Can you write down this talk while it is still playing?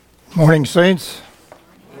Morning, saints.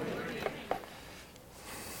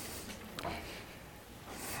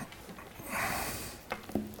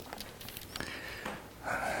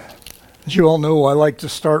 As you all know, I like to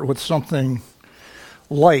start with something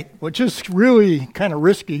light, which is really kind of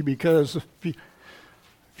risky because if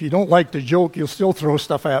you don't like the joke, you'll still throw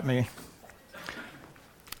stuff at me.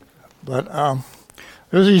 But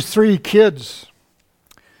there's these three kids.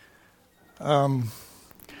 You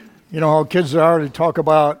know how kids are, they talk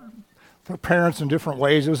about their parents in different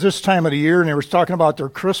ways. It was this time of the year, and they were talking about their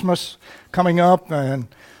Christmas coming up and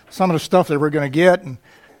some of the stuff they were going to get, and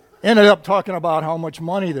ended up talking about how much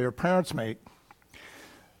money their parents make.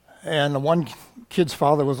 And the one kid's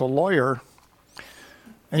father was a lawyer,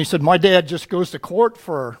 and he said, my dad just goes to court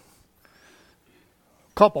for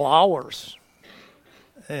a couple hours,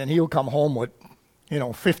 and he'll come home with,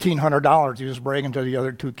 $1,500. He was bragging to the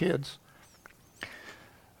other two kids.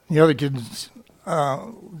 The other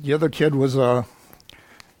kid was one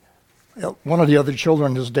of the other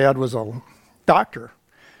children. His dad was a doctor.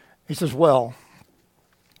 He says, well,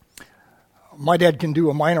 my dad can do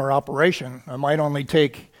a minor operation. It might only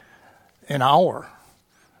take an hour.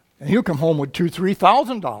 And he'll come home with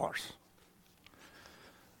 $2,000-$3,000.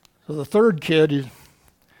 So the third kid,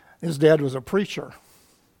 his dad was a preacher.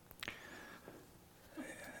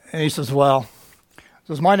 And he says,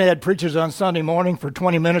 my dad preaches on Sunday morning for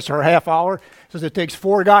 20 minutes or a half hour. He says it takes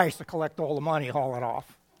 4 guys to collect all the money, haul it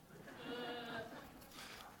off.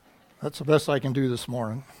 That's the best I can do this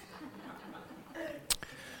morning.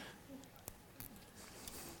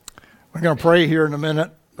 We're going to pray here in a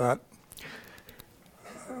minute, but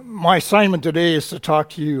my assignment today is to talk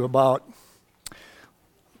to you about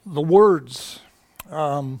the words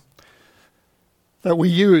that we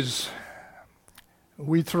use.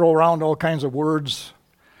 We throw around all kinds of words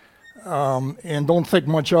and don't think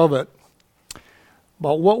much of it.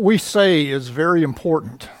 But what we say is very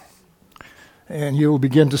important. And you'll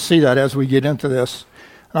begin to see that as we get into this.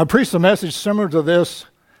 And I preached a message similar to this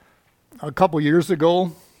a couple years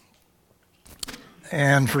ago.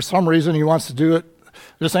 And for some reason he wants to do it.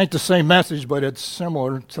 This ain't the same message, but it's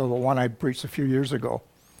similar to the one I preached a few years ago.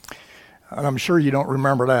 And I'm sure you don't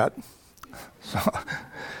remember that.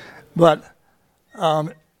 But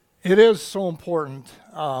it is so important,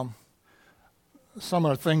 some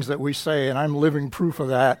of the things that we say, and I'm living proof of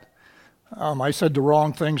that. I said the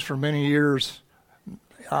wrong things for many years,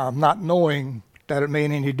 not knowing that it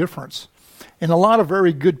made any difference. And a lot of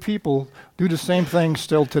very good people do the same thing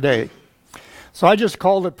still today. So I just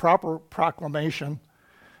called it proper proclamation.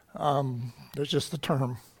 That's just the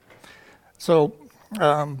term. So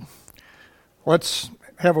let's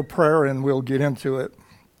have a prayer and we'll get into it.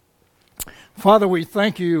 Father, we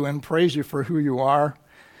thank you and praise you for who you are.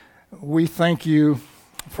 We thank you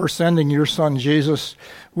for sending your son, Jesus.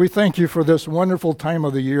 We thank you for this wonderful time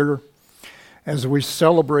of the year as we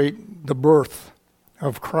celebrate the birth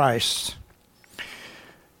of Christ.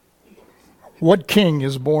 What king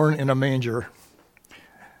is born in a manger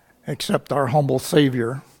except our humble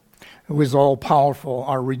Savior, who is all-powerful,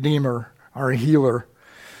 our Redeemer, our healer,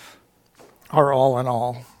 our all in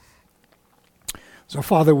all. So,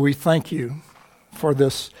 Father, we thank you for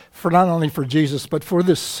this, for not only for Jesus, but for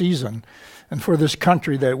this season and for this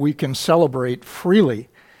country that we can celebrate freely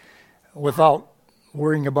without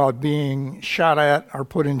worrying about being shot at or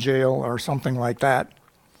put in jail or something like that.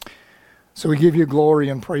 So we give you glory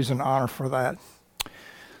and praise and honor for that.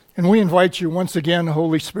 And we invite you once again,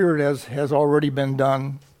 Holy Spirit, as has already been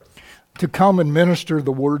done, to come and minister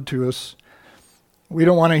the word to us. We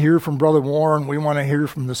don't want to hear from Brother Warren. We want to hear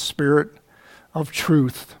from the Spirit of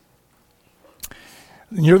truth.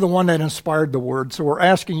 And you're the one that inspired the word, so we're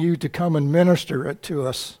asking you to come and minister it to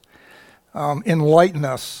us, enlighten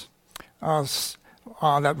us,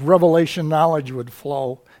 that revelation knowledge would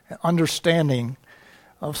flow, understanding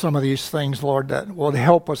of some of these things, Lord, that will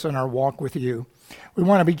help us in our walk with you. We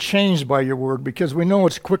want to be changed by your word because we know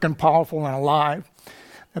it's quick and powerful and alive,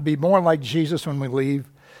 and be more like Jesus when we leave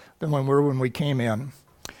than when we came in.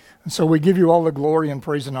 And so we give you all the glory and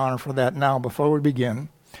praise and honor for that now before we begin.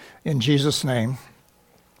 In Jesus' name,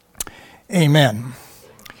 amen.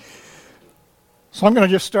 So I'm going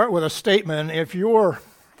to just start with a statement. If you're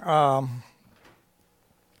born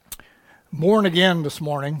again this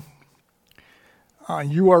morning,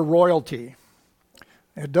 you are royalty.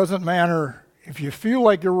 It doesn't matter if you feel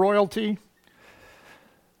like you're royalty,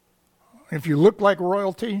 if you look like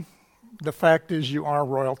royalty. The fact is you are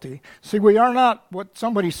royalty. See, we are not what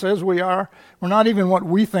somebody says we are. We're not even what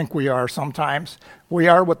we think we are sometimes. We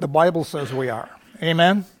are what the Bible says we are.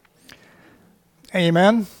 Amen?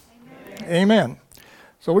 Amen? Amen. Amen.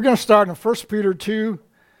 So we're going to start in 1 Peter 2,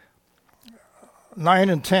 9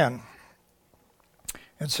 and 10.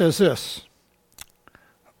 It says this.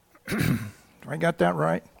 I got that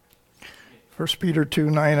right? 1 Peter 2,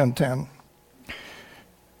 9 and 10.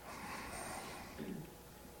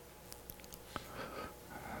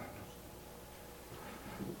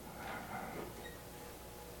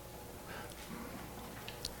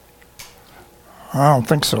 I don't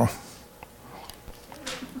think so.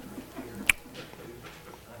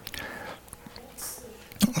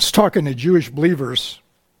 I was talking to Jewish believers.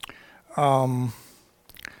 I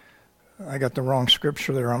got the wrong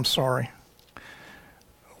scripture there, I'm sorry.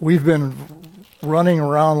 We've been running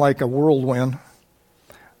around like a whirlwind,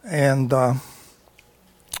 and I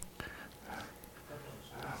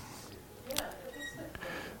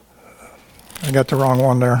got the wrong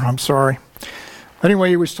one there, I'm sorry. Anyway,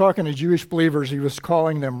 he was talking to Jewish believers. He was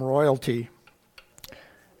calling them royalty.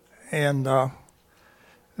 And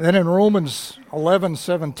then in Romans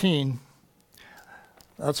 11:17,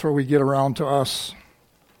 that's where we get around to us.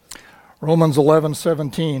 Romans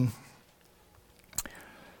 11:17.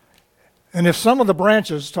 And if some of the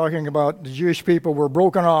branches, talking about the Jewish people, were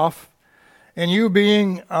broken off, and you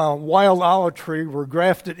being a wild olive tree were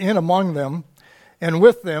grafted in among them, and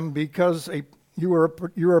with them, because you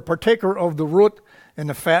were a partaker of the root and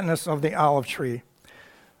the fatness of the olive tree.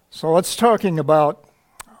 So it's talking about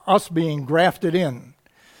us being grafted in.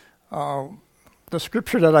 The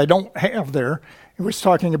scripture that I don't have there, it was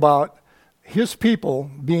talking about his people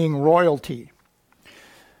being royalty.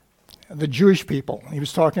 The Jewish people. He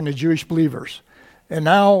was talking to Jewish believers. And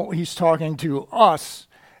now he's talking to us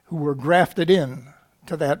who were grafted in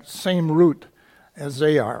to that same root as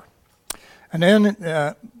they are. And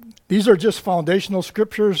then these are just foundational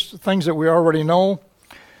scriptures, things that we already know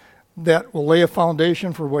that will lay a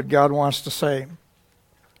foundation for what God wants to say.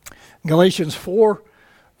 Galatians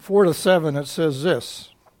 4:4-7, it says this.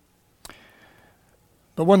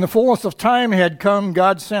 But when the fullness of time had come,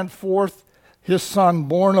 God sent forth his Son,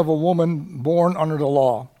 born of a woman, born under the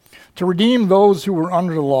law, to redeem those who were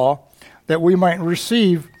under the law, that we might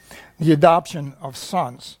receive the adoption of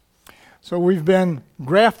sons. So we've been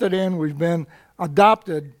grafted in, we've been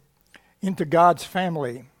adopted into God's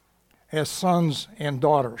family as sons and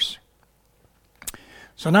daughters.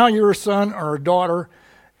 So now you're a son or a daughter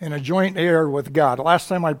and a joint heir with God. Last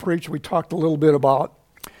time I preached, we talked a little bit about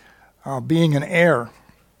being an heir.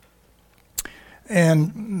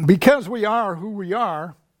 And because we are who we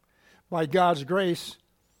are, by God's grace,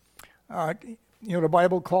 the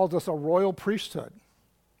Bible calls us a royal priesthood.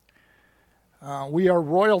 We are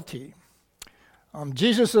royalty.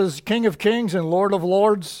 Jesus is King of Kings and Lord of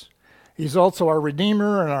Lords. He's also our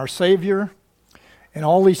Redeemer and our Savior and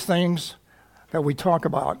all these things that we talk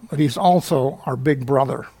about. But he's also our big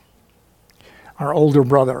brother, our older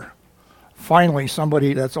brother. Finally,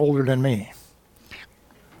 somebody that's older than me.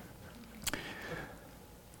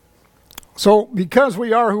 So because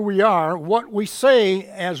we are who we are, what we say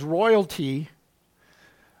as royalty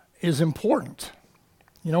is important.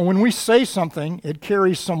 You know, when we say something, it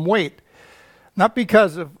carries some weight. Not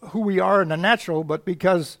because of who we are in the natural, but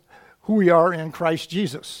because who we are in Christ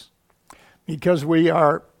Jesus. Because we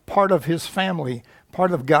are part of his family,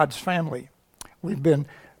 part of God's family. We've been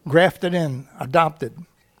grafted in, adopted.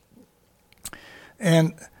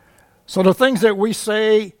 And so the things that we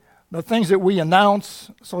say, the things that we announce,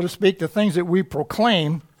 so to speak, the things that we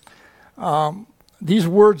proclaim, these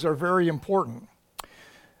words are very important.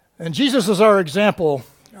 And Jesus is our example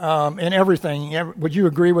in everything. Would you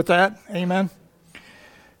agree with that? Amen?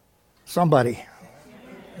 Somebody.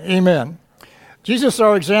 Amen. Jesus is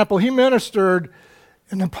our example. He ministered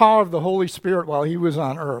in the power of the Holy Spirit while he was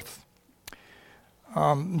on earth.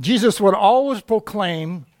 Jesus would always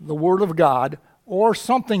proclaim the Word of God or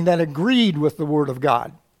something that agreed with the Word of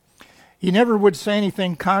God. He never would say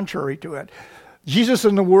anything contrary to it. Jesus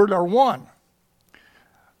and the Word are one.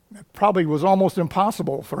 It probably was almost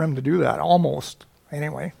impossible for him to do that, almost,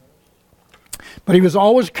 anyway. But he was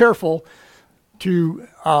always careful to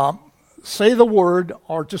say the Word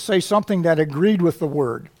or to say something that agreed with the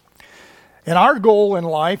Word. And our goal in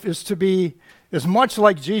life is to be as much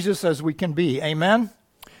like Jesus as we can be. Amen?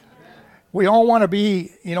 We all want to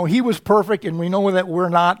be, he was perfect and we know that we're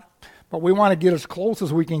not, but we want to get as close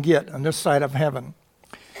as we can get on this side of heaven.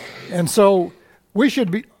 And so we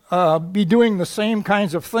should be doing the same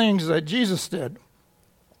kinds of things that Jesus did.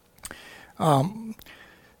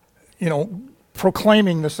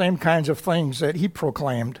 Proclaiming the same kinds of things that he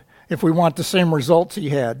proclaimed if we want the same results he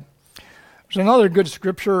had. There's another good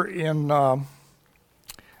scripture in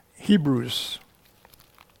Hebrews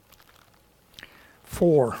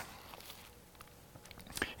 4.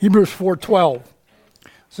 Hebrews 4:12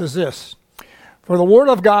 says this, For the Word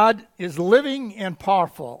of God is living and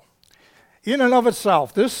powerful. In and of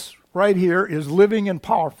itself, this right here is living and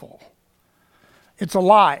powerful. It's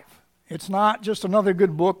alive. It's not just another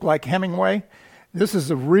good book like Hemingway. This is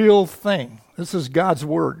a real thing. This is God's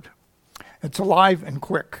Word. It's alive and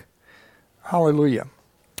quick. Hallelujah.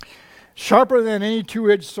 Sharper than any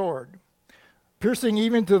two-edged sword, piercing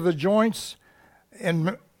even to the joints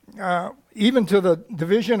and even to the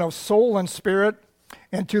division of soul and spirit,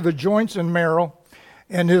 and to the joints and marrow,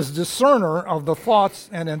 and is discerner of the thoughts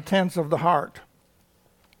and intents of the heart.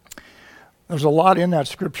 There's a lot in that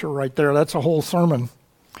scripture right there. That's a whole sermon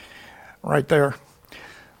right there.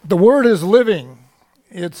 The Word is living.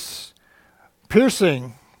 It's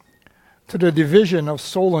piercing to the division of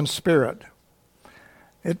soul and spirit.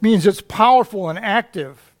 It means it's powerful and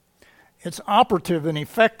active. It's operative and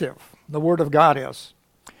effective. The Word of God is.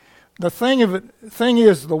 The thing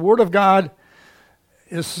is, the Word of God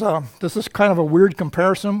is, this is kind of a weird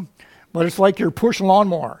comparison, but it's like your push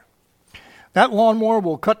lawnmower. That lawnmower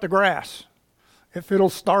will cut the grass. If it'll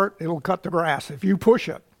start, it'll cut the grass if you push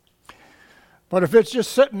it. But if it's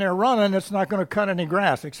just sitting there running, it's not going to cut any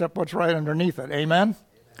grass except what's right underneath it. Amen?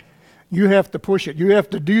 You have to push it. You have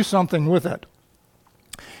to do something with it.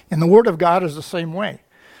 And the Word of God is the same way.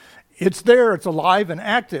 It's there, it's alive and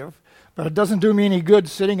active, but it doesn't do me any good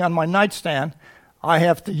sitting on my nightstand. I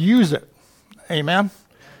have to use it. Amen?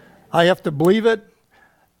 I have to believe it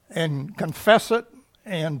and confess it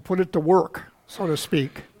and put it to work, so to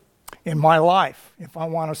speak, in my life if I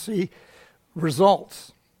want to see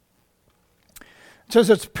results. It says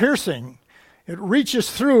it's piercing. It reaches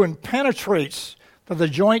through and penetrates to the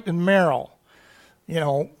joint and marrow. You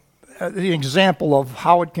know, the example of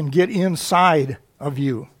how it can get inside of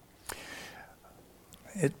you.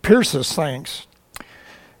 It pierces things.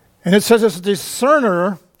 And it says it's a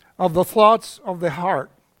discerner of the thoughts of the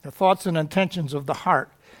heart, the thoughts and intentions of the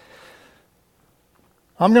heart.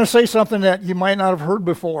 I'm going to say something that you might not have heard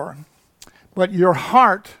before, but your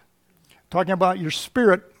heart, talking about your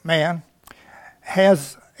spirit, man,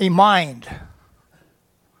 has a mind.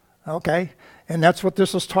 Okay? And that's what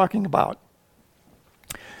this is talking about.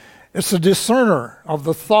 It's a discerner of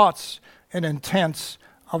the thoughts and intents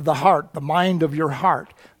of the heart, the mind of your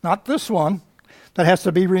heart. Not this one that has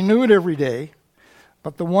to be renewed every day,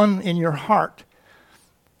 but the one in your heart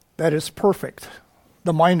that is perfect,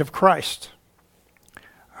 the mind of Christ.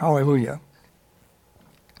 Hallelujah.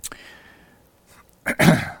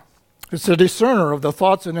 It's a discerner of the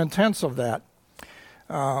thoughts and intents of that.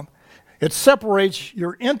 It separates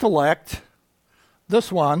your intellect,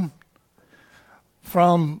 this one,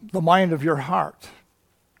 from the mind of your heart.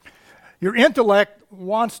 Your intellect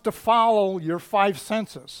wants to follow your five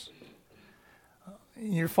senses.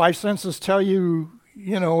 Your five senses tell you,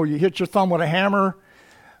 you know, you hit your thumb with a hammer,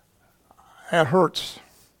 that hurts.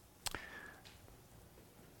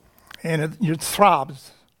 And it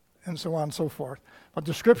throbs, and so on and so forth. But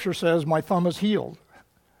the scripture says, my thumb is healed.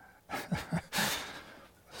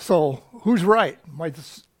 So, who's right? My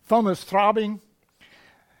thumb is throbbing.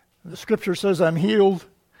 The scripture says I'm healed.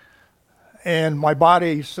 And my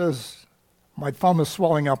body says my thumb is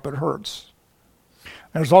swelling up, it hurts.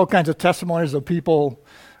 There's all kinds of testimonies of people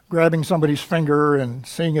grabbing somebody's finger and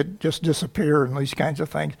seeing it just disappear and these kinds of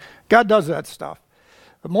things. God does that stuff.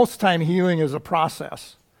 But most of the time, healing is a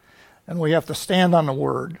process. And we have to stand on the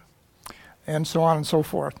Word, and so on and so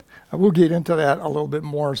forth. And we'll get into that a little bit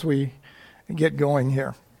more as we get going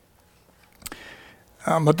here.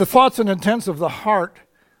 But the thoughts and intents of the heart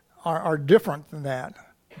are different than that.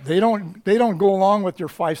 They don't go along with your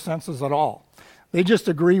five senses at all. They just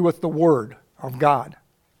agree with the Word of God.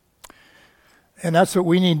 And that's what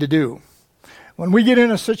we need to do. When we get in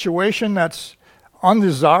a situation that's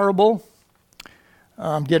undesirable,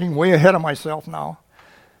 I'm getting way ahead of myself now,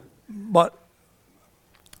 but,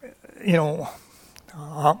 you know,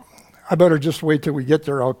 I better just wait till we get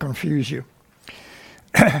there. I'll confuse you.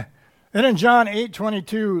 And in John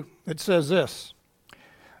 8:22, it says this.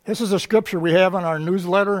 This is a scripture we have in our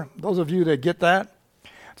newsletter, those of you that get that.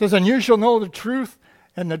 It says, and you shall know the truth,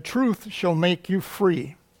 and the truth shall make you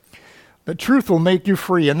free. The truth will make you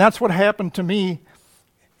free. And that's what happened to me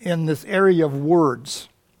in this area of words.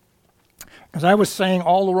 Because I was saying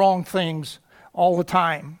all the wrong things all the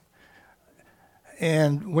time.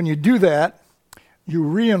 And when you do that, you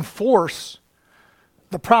reinforce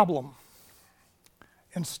the problem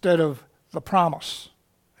instead of the promise.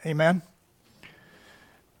 Amen?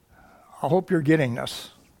 I hope you're getting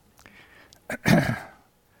this.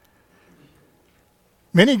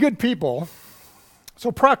 Many good people,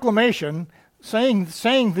 so proclamation,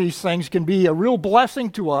 saying these things can be a real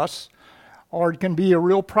blessing to us, or it can be a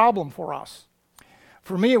real problem for us.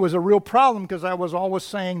 For me, it was a real problem because I was always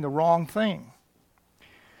saying the wrong thing.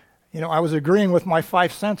 I was agreeing with my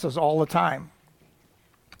five senses all the time.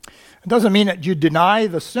 It doesn't mean that you deny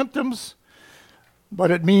the symptoms, but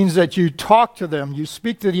it means that you talk to them. You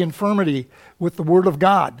speak to the infirmity with the Word of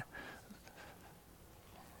God,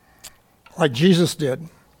 like Jesus did.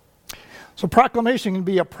 So proclamation can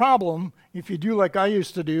be a problem if you do like I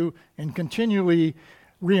used to do and continually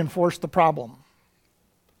reinforce the problem.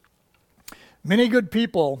 Many good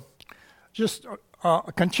people just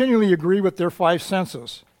continually agree with their five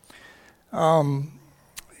senses.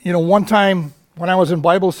 One time when I was in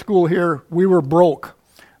Bible school here, we were broke.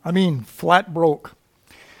 I mean, flat broke.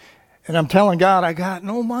 And I'm telling God, I got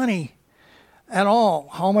no money at all.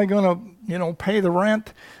 How am I going to, pay the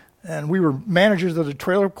rent? And we were managers of the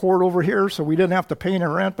trailer court over here, so we didn't have to pay any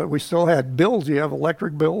rent, but we still had bills. You have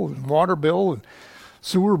electric bill and water bill and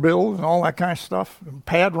sewer bill and all that kind of stuff, and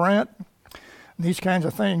pad rent, and these kinds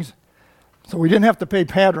of things. So we didn't have to pay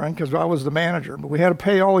pad rent because I was the manager, but we had to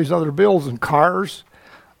pay all these other bills and cars,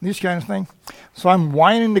 these kinds of things. So I'm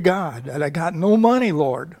whining to God that I got no money,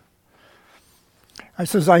 Lord. I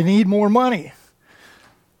says, I need more money.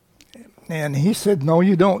 And he said, no,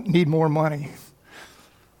 you don't need more money.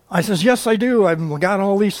 I says, yes, I do. I've got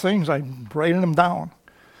all these things. I'm writing them down.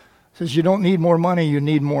 He says, you don't need more money. You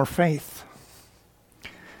need more faith.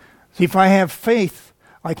 See, if I have faith,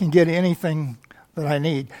 I can get anything that I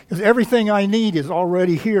need. Because everything I need is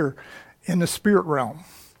already here in the spirit realm.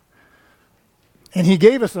 And he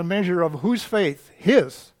gave us a measure of whose faith?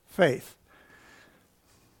 His faith.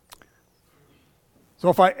 So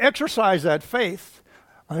if I exercise that faith,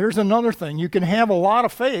 here's another thing. You can have a lot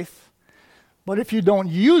of faith, but if you don't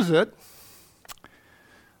use it,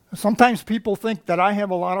 sometimes people think that I have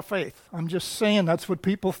a lot of faith. I'm just saying that's what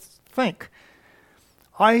people think.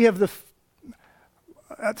 That's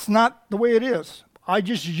not the way it is. I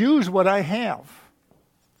just use what I have.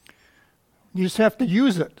 You just have to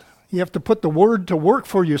use it. You have to put the word to work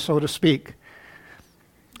for you, so to speak.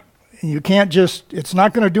 You can't it's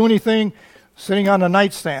not going to do anything sitting on a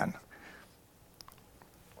nightstand.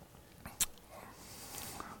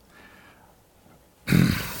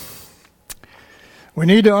 We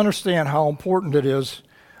need to understand how important it is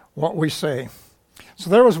what we say. So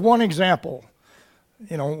there was one example,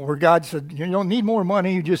 where God said, you don't need more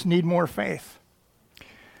money, you just need more faith.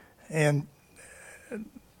 And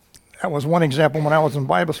that was one example when I was in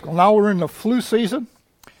Bible school. Now we're in the flu season,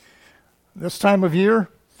 this time of year,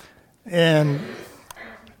 and,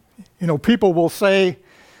 people will say,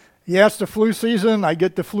 yeah, it's the flu season, I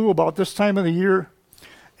get the flu about this time of the year.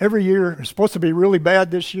 Every year, it's supposed to be really bad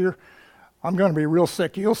this year. I'm going to be real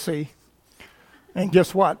sick, you'll see. And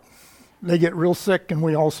guess what? They get real sick and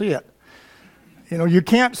we all see it. You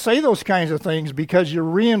can't say those kinds of things because you're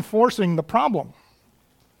reinforcing the problem.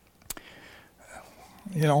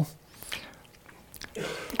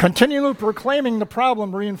 Continually proclaiming the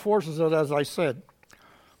problem reinforces it, as I said.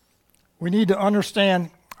 We need to understand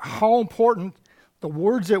how important the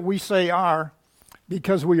words that we say are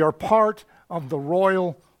because we are part of the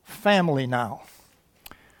royal family now.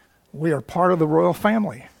 We are part of the royal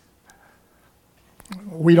family.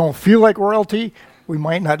 We don't feel like royalty. We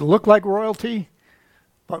might not look like royalty,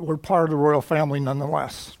 but we're part of the royal family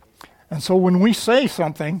nonetheless. And so when we say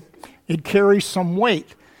something, it carries some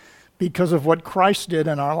weight because of what Christ did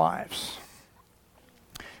in our lives.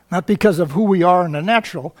 Not because of who we are in the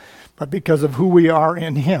natural, but because of who we are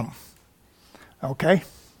in Him. Okay?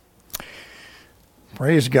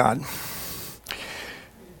 Praise God.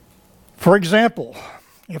 For example,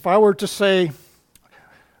 if I were to say,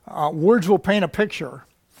 words will paint a picture.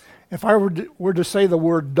 If I were to say the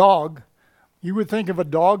word dog, you would think of a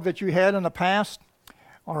dog that you had in the past,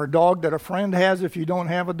 or a dog that a friend has if you don't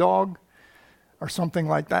have a dog, or something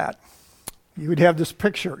like that. You would have this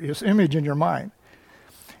picture, this image in your mind.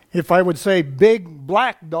 If I would say big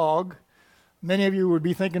black dog, many of you would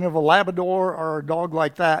be thinking of a Labrador or a dog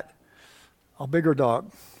like that, a bigger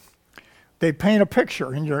dog. They paint a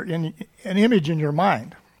picture in an image in your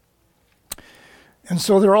mind. And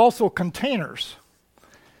so they're also containers.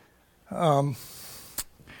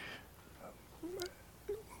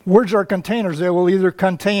 Words are containers. They will either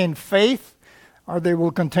contain faith or they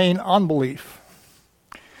will contain unbelief.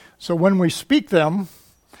 So when we speak them,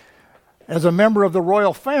 as a member of the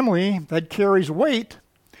royal family, that carries weight.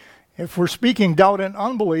 If we're speaking doubt and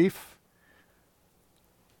unbelief,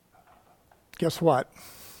 guess what?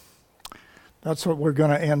 That's what we're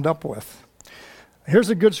going to end up with. Here's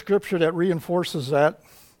a good scripture that reinforces that.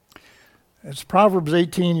 It's Proverbs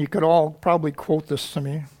 18. You could all probably quote this to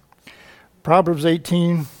me. Proverbs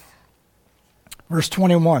 18, verse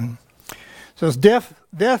 21. It says,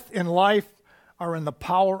 death and life are in the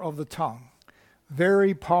power of the tongue.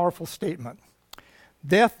 Very powerful statement.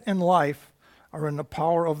 Death and life are in the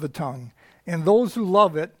power of the tongue, and those who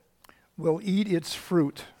love it will eat its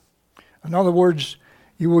fruit. In other words,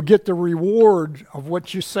 you will get the reward of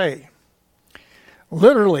what you say.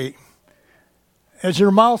 Literally, as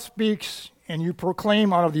your mouth speaks and you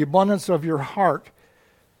proclaim out of the abundance of your heart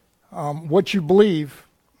what you believe,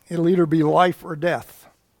 it'll either be life or death.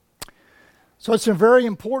 So it's very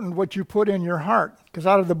important what you put in your heart, because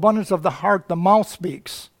out of the abundance of the heart, the mouth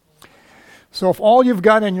speaks. So if all you've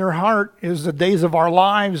got in your heart is the days of our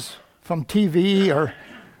lives from TV or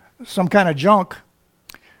some kind of junk,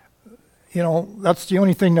 that's the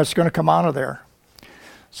only thing that's going to come out of there.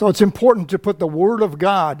 So it's important to put the Word of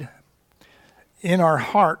God in our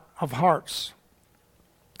heart of hearts.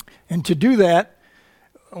 And to do that,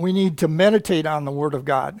 we need to meditate on the Word of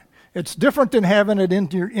God. It's different than having it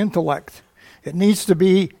into your intellect. It needs to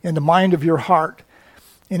be in the mind of your heart.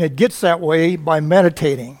 And it gets that way by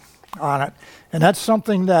meditating on it. And that's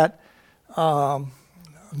something that none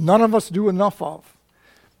of us do enough of.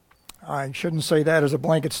 I shouldn't say that as a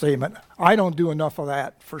blanket statement. I don't do enough of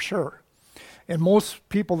that, for sure. And most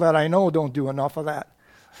people that I know don't do enough of that.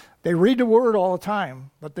 They read the Word all the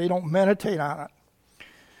time, but they don't meditate on it.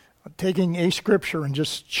 Taking a scripture and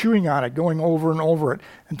just chewing on it, going over and over it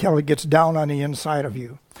until it gets down on the inside of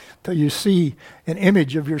you, till you see an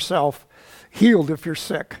image of yourself healed if you're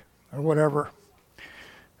sick or whatever.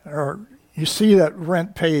 Or you see that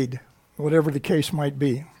rent paid, whatever the case might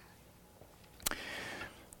be.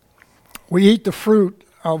 We eat the fruit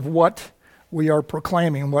of what we are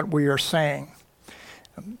proclaiming, what we are saying.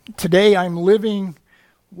 Today I'm living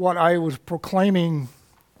what I was proclaiming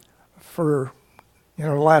for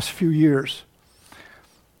the last few years.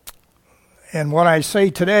 And what I say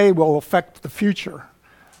today will affect the future.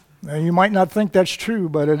 Now, you might not think that's true,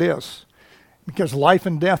 but it is. Because life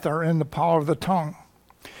and death are in the power of the tongue.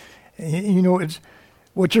 It's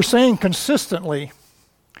what you're saying consistently.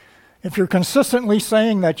 If you're consistently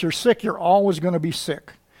saying that you're sick, you're always going to be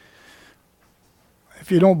sick.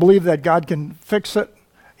 If you don't believe that God can fix it,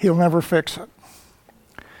 He'll never fix it.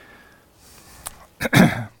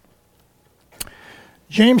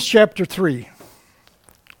 James chapter 3.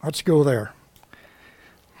 Let's go there.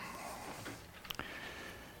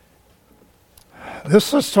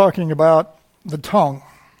 This is talking about the tongue.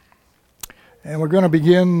 And we're going to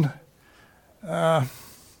begin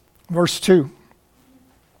verse 2.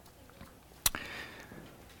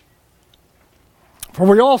 For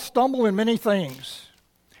we all stumble in many things.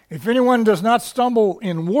 If anyone does not stumble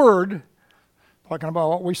in word, talking about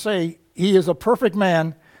what we say, he is a perfect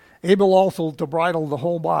man, able also to bridle the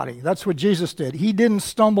whole body. That's what Jesus did. He didn't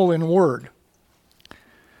stumble in word.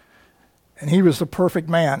 And he was the perfect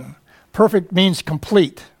man. Perfect means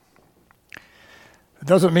complete. It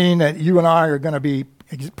doesn't mean that you and I are going to be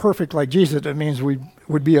perfect like Jesus. It means we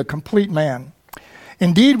would be a complete man.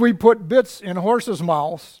 Indeed, we put bits in horses'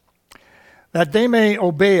 mouths that they may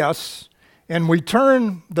obey us, and we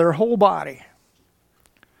turn their whole body.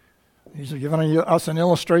 He's giving us an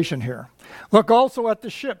illustration here. Look also at the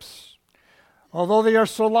ships. Although they are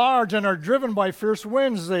so large and are driven by fierce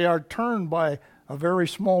winds, they are turned by a very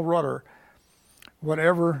small rudder,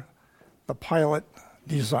 whatever the pilot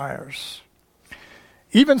desires.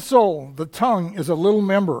 Even so, the tongue is a little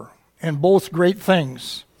member and boasts great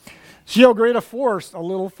things. See how great a force a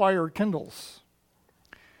little fire kindles.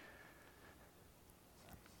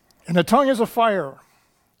 And the tongue is a fire,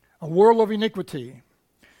 a whirl of iniquity.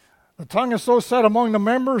 The tongue is so set among the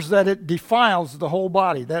members that it defiles the whole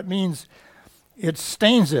body. That means it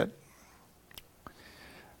stains it.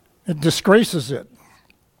 It disgraces it.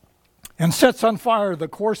 And sets on fire the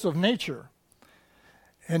course of nature.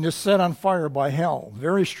 And is set on fire by hell.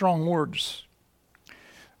 Very strong words.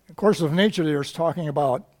 The course of nature there is talking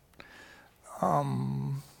about,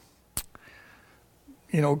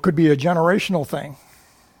 it could be a generational thing.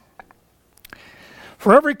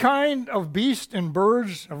 For every kind of beast and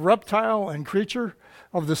birds, of reptile and creature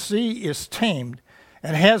of the sea is tamed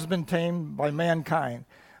and has been tamed by mankind.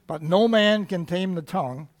 But no man can tame the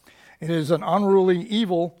tongue. It is an unruly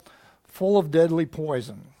evil full of deadly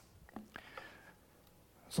poison.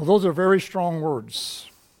 So those are very strong words.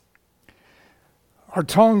 Our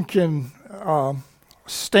tongue can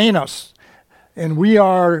stain us, and we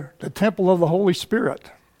are the temple of the Holy Spirit.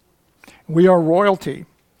 We are royalty.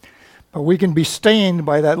 But we can be stained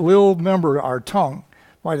by that little member, our tongue,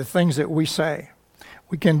 by the things that we say.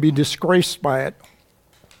 We can be disgraced by it.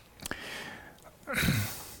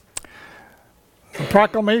 The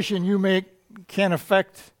proclamation you make can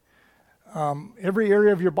affect every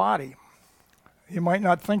area of your body. You might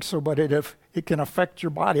not think so, but it can affect your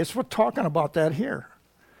body. It's what talking about that here.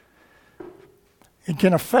 It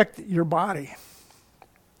can affect your body.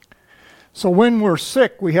 So when we're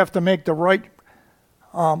sick, we have to make the right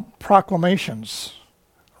proclamations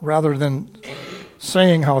rather than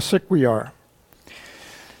saying how sick we are.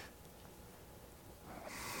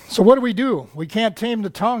 So what do? We can't tame the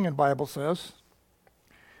tongue, the Bible says.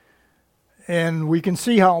 And we can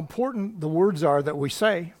see how important the words are that we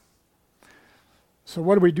say. So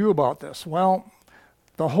what do we do about this? Well,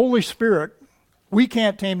 the Holy Spirit, we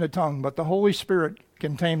can't tame the tongue, but the Holy Spirit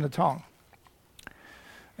can tame the tongue.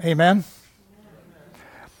 Amen?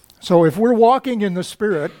 So if we're walking in the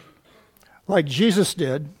Spirit, like Jesus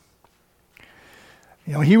did,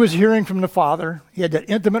 he was hearing from the Father. He had that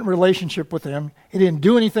intimate relationship with him. He didn't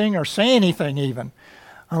do anything or say anything even,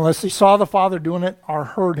 unless he saw the Father doing it or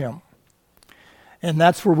heard him. And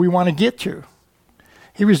that's where we want to get to.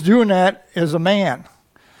 He was doing that as a man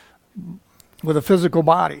with a physical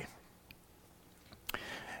body,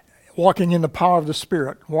 walking in the power of the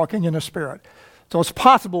Spirit, walking in the Spirit. So it's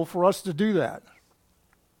possible for us to do that,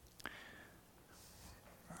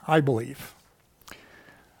 I believe.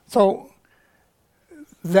 So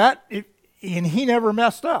and he never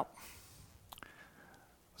messed up.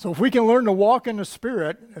 So if we can learn to walk in the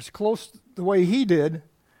Spirit as close to the way he did,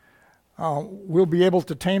 we'll be able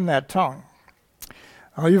to tame that tongue.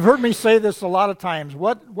 You've heard me say this a lot of times.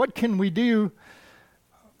 What can we do,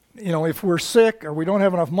 if we're sick or we don't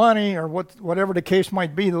have enough money or whatever the case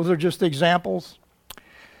might be? Those are just examples.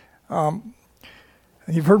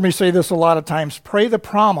 You've heard me say this a lot of times. Pray the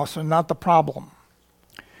promise and not the problem.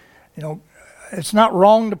 It's not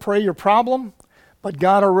wrong to pray your problem, but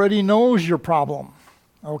God already knows your problem.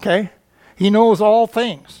 Okay? He knows all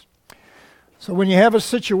things. So when you have a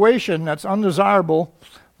situation that's undesirable,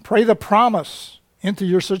 pray the promise into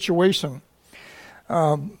your situation.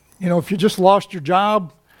 If you just lost your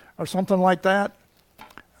job or something like that,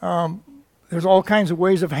 there's all kinds of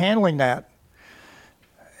ways of handling that.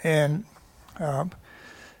 And,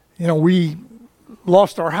 we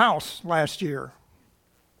lost our house last year,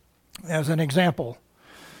 as an example.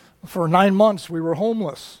 For 9 months, we were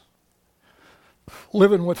homeless,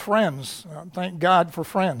 living with friends. Thank God for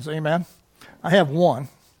friends, amen. I have one.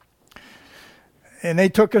 And they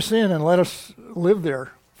took us in and let us live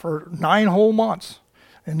there for 9 whole months.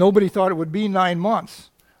 And nobody thought it would be 9 months,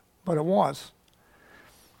 but it was.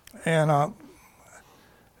 And,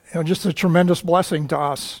 just a tremendous blessing to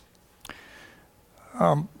us.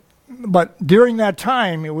 But during that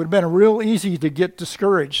time, it would have been real easy to get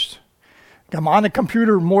discouraged. I'm on the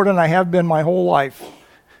computer more than I have been my whole life.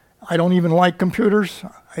 I don't even like computers.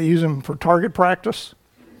 I use them for target practice.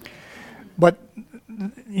 But,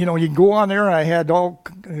 you go on there, and I had all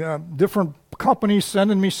different companies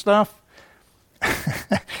sending me stuff.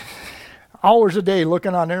 Hours a day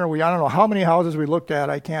looking on there. I don't know how many houses we looked at,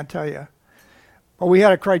 I can't tell you. But we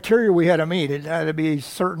had a criteria we had to meet. It had to be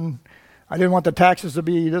certain. I didn't want the taxes to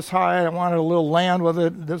be this high. I wanted a little land with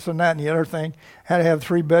it, this and that and the other thing. Had to have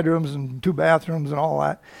 3 bedrooms and 2 bathrooms and all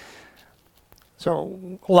that.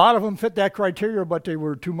 So a lot of them fit that criteria, but they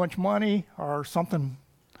were too much money or something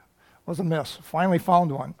was amiss. Finally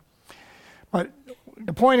found one. But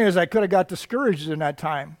the point is, I could have got discouraged in that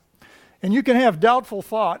time. And you can have doubtful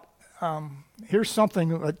thought. Here's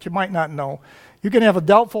something that you might not know. You can have a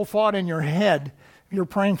doubtful thought in your head. You're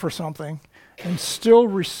praying for something and still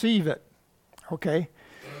receive it. Okay?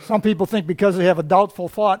 Some people think because they have a doubtful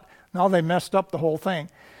thought, now they messed up the whole thing.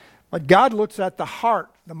 But God looks at the heart,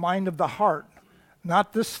 the mind of the heart,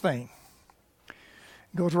 not this thing.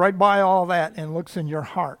 He goes right by all that and looks in your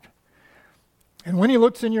heart. And when he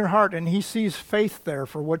looks in your heart and he sees faith there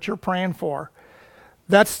for what you're praying for,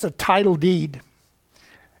 that's the title deed.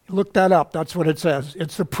 Look that up. That's what it says.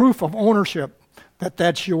 It's the proof of ownership that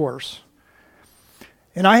that's yours.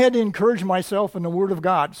 And I had to encourage myself in the Word of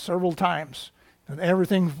God several times that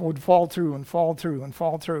everything would fall through and fall through and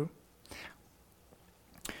fall through.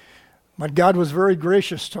 But God was very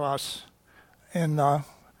gracious to us in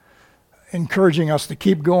encouraging us to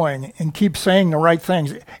keep going and keep saying the right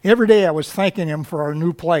things. Every day I was thanking him for our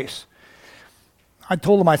new place. I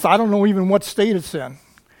told him, I don't know even what state it's in,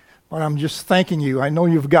 but I'm just thanking you. I know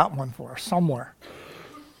you've got one for us somewhere.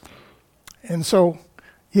 And so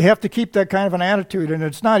you have to keep that kind of an attitude, and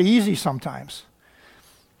it's not easy sometimes.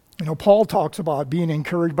 Paul talks about being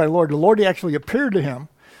encouraged by the Lord. The Lord actually appeared to him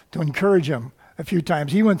to encourage him a few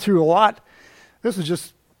times. He went through a lot. This is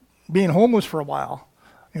just being homeless for a while.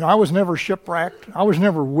 I was never shipwrecked. I was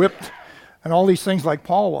never whipped and all these things like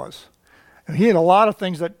Paul was. And he had a lot of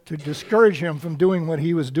things to discourage him from doing what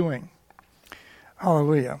he was doing.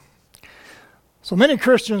 Hallelujah. So many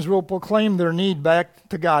Christians will proclaim their need back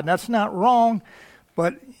to God. That's not wrong,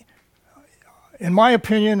 but in my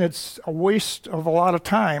opinion, it's a waste of a lot of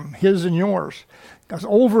time, his and yours. Because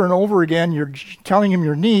over and over again, you're telling him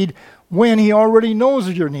your need when he already knows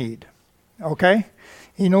your need. Okay?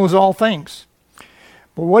 He knows all things.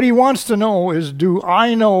 But what he wants to know is, do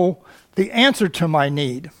I know the answer to my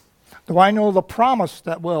need? Do I know the promise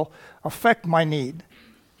that will affect my need?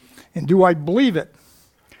 And do I believe it?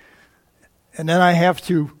 And then I have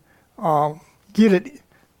to get it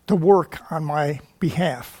to work on my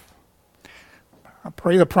behalf. I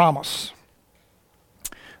pray the promise.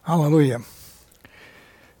 Hallelujah.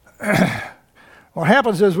 What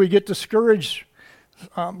happens is we get discouraged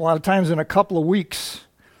a lot of times in a couple of weeks.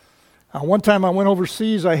 One time I went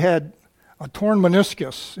overseas, I had a torn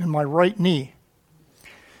meniscus in my right knee.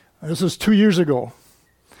 This is 2 years ago.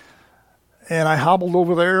 And I hobbled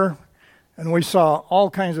over there, and we saw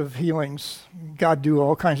all kinds of healings. God do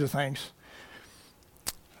all kinds of things.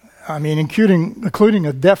 I mean, including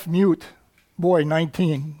a deaf mute boy,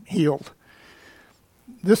 19, healed.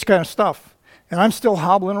 This kind of stuff. And I'm still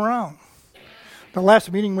hobbling around. The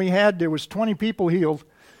last meeting we had, there was 20 people healed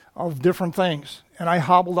of different things. And I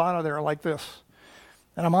hobbled out of there like this.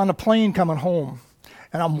 And I'm on the plane coming home.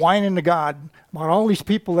 And I'm whining to God about all these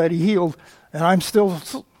people that he healed. And I'm still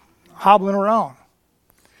hobbling around.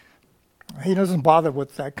 He doesn't bother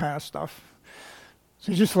with that kind of stuff.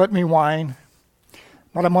 So he just let me whine.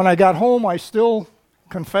 But when I got home, I still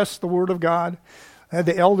confessed the word of God. I had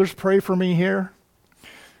the elders pray for me here.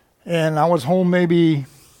 And I was home maybe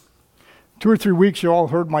 2 or 3 weeks. You all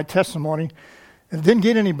heard my testimony. It didn't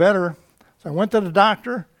get any better. So I went to the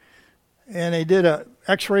doctor, and they did an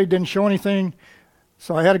x-ray, didn't show anything.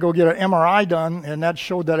 So I had to go get an MRI done, and that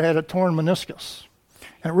showed that I had a torn meniscus.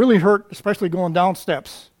 And it really hurt, especially going down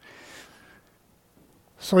steps.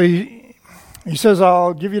 So he says,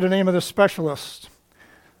 I'll give you the name of the specialist.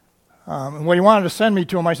 And when he wanted to send me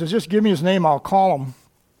to him, I said, just give me his name, I'll call him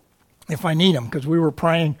if I need him, because we were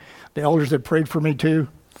praying. The elders had prayed for me too.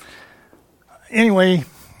 Anyway,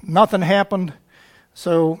 nothing happened.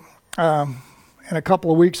 So in a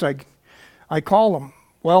couple of weeks, I called him.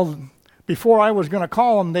 Well, before I was going to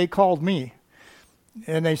call him, they called me.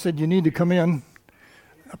 And they said, you need to come in.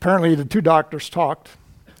 Apparently the two doctors talked.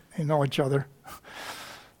 They know each other.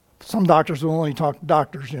 Some doctors will only talk to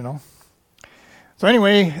doctors, you know. So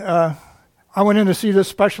anyway, I went in to see this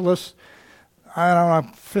specialist. I don't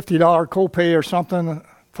know, $50 copay or something,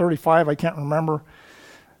 $35, I can't remember.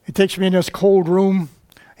 He takes me in this cold room.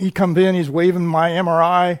 He comes in, he's waving my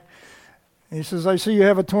MRI. He says, I see you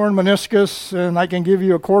have a torn meniscus, and I can give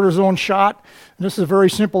you a cortisone shot. And this is a very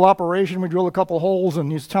simple operation. We drill a couple holes, and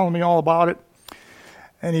he's telling me all about it.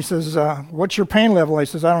 And he says, what's your pain level? I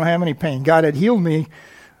says, I don't have any pain. God had healed me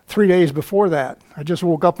 3 days before that. I just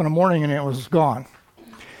woke up in the morning, and it was gone.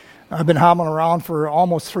 I've been hobbling around for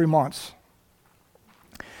almost 3 months.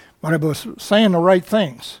 But I was saying the right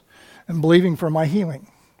things and believing for my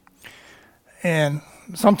healing. And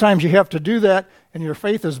sometimes you have to do that, and your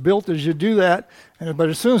faith is built as you do that. But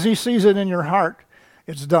as soon as he sees it in your heart,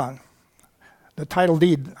 it's done. The title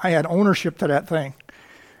deed, I had ownership to that thing.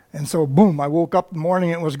 And so, boom, I woke up in the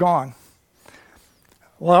morning, it was gone.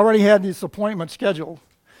 Well, I already had this appointment scheduled.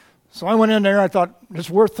 So I went in there, I thought,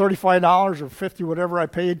 it's worth $35 or $50, whatever I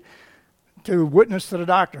paid, to witness to the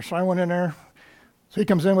doctor. So I went in there. So he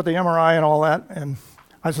comes in with the MRI and all that, and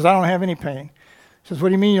I says, I don't have any pain. He says, what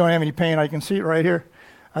do you mean you don't have any pain? I can see it right here.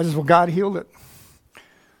 I says, well, God healed it.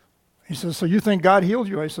 He says, so you think God healed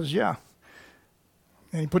you? I says, yeah.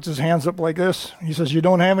 And he puts his hands up like this. He says, you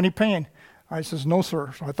don't have any pain? I says, no,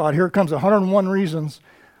 sir. So I thought, here comes 101 reasons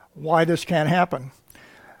why this can't happen.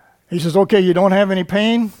 He says, okay, you don't have any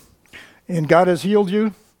pain, and God has healed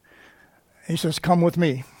you. He says, come with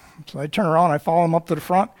me. So I turn around, I follow him up to the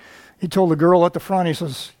front. He told the girl at the front, he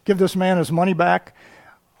says, give this man his money back.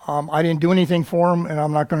 I didn't do anything for him, and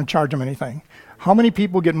I'm not going to charge him anything. How many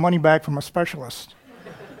people get money back from a specialist?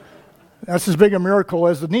 That's as big a miracle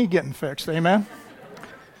as the knee getting fixed, amen?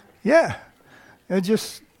 Yeah, it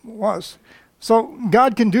just was. So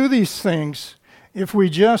God can do these things if we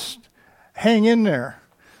just hang in there.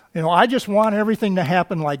 You know, I just want everything to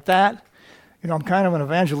happen like that. You know, I'm kind of an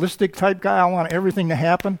evangelistic type guy. I want everything to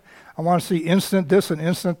happen. I want to see instant this and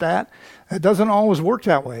instant that. It doesn't always work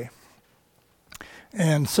that way.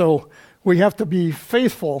 And so we have to be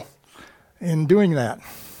faithful in doing that.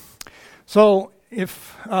 So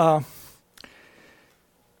if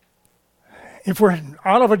we're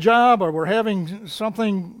out of a job or we're having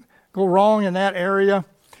something go wrong in that area,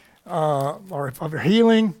 or if we're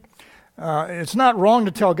healing, it's not wrong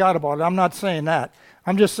to tell God about it. I'm not saying that.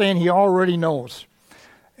 I'm just saying he already knows.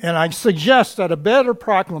 And I suggest that a better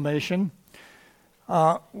proclamation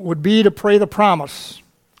would be to pray the promise,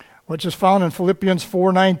 which is found in Philippians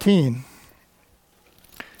 4:19.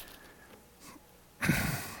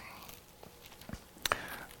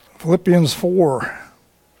 Philippians 4,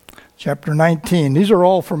 chapter 19. These are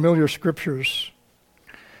all familiar scriptures.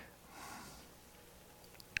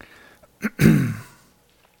 And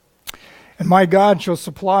my God shall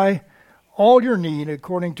supply all your need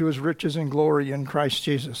according to his riches and glory in Christ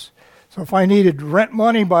Jesus. So if I needed rent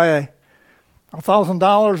money by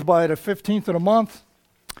 $1,000 by the 15th of the month,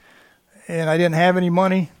 and I didn't have any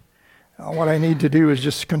money, what I need to do is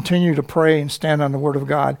just continue to pray and stand on the Word of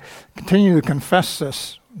God. Continue to confess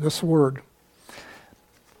this Word.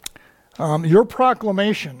 Your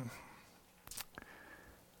proclamation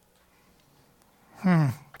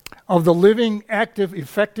of the living, active,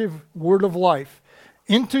 effective Word of life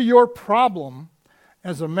into your problem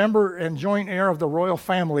as a member and joint heir of the royal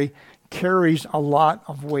family carries a lot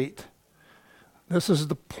of weight. This is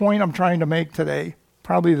the point I'm trying to make today.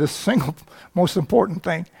 Probably the single most important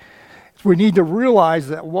thing. We need to realize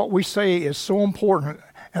that what we say is so important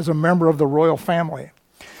as a member of the royal family.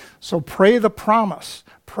 So pray the promise.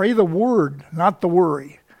 Pray the word, not the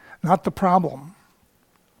worry, not the problem.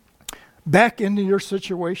 Back into your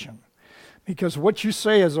situation. Because what you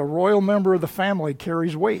say as a royal member of the family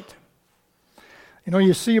carries weight. You know,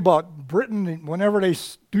 you see about Britain, whenever they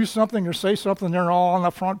do something or say something, they're all on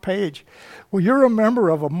the front page. Well, you're a member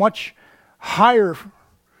of a much higher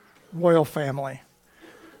royal family.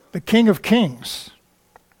 The King of Kings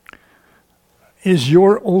is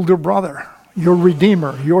your older brother, your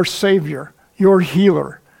Redeemer, your Savior, your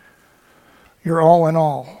healer, your all in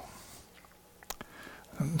all.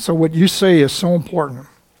 And so what you say is so important.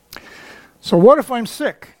 So what if I'm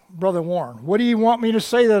sick, Brother Warren? What do you want me to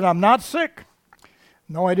say, that I'm not sick?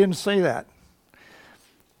 No, I didn't say that.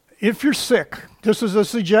 If you're sick, this is a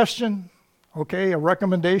suggestion, okay, a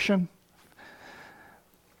recommendation.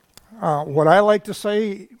 What I like to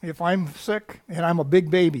say, if I'm sick, and I'm a big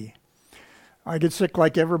baby, I get sick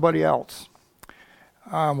like everybody else.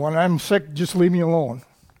 When I'm sick, just leave me alone,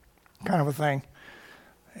 kind of a thing.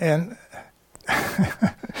 And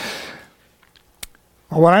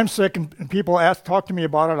when I'm sick and people talk to me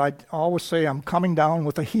about it, I always say I'm coming down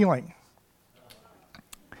with a healing.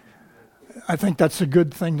 I think that's a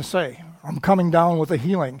good thing to say. I'm coming down with a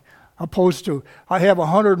healing, opposed to I have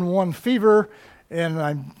 101 fever and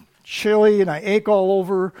I'm chilly and I ache all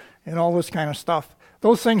over and all this kind of stuff.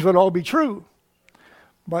 Those things would all be true.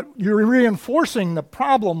 But you're reinforcing the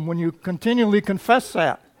problem when you continually confess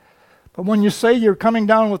that. But when you say you're coming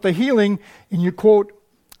down with the healing and you quote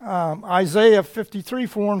Isaiah 53,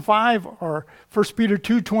 4 and 5 or 1 Peter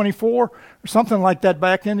 2, 24 or something like that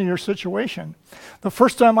back into your situation. The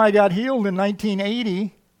first time I got healed in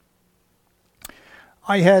 1980,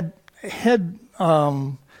 I had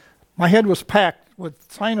my head was packed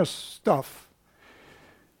with sinus stuff.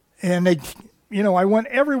 And I went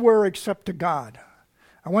everywhere except to God.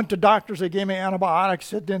 I went to doctors, they gave me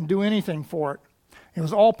antibiotics, it didn't do anything for it. It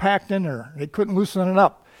was all packed in there. They couldn't loosen it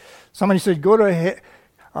up. Somebody said, go to a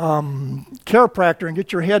chiropractor and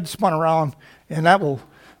get your head spun around, and that will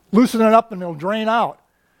loosen it up and it'll drain out.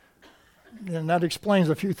 And that explains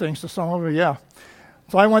a few things to some of you, yeah.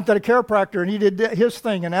 So I went to the chiropractor and he did his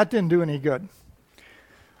thing, and that didn't do any good.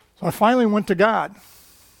 So I finally went to God.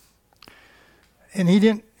 And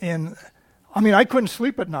I couldn't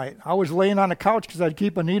sleep at night. I was laying on the couch because I'd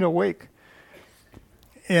keep Anita awake.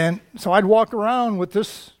 And so I'd walk around with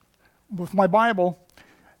my Bible,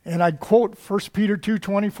 and I'd quote 1 Peter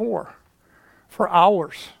 2:24 for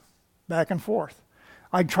hours, back and forth.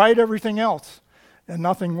 I tried everything else, and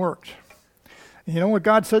nothing worked. And you know what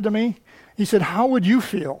God said to me? He said, how would you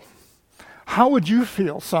feel? How would you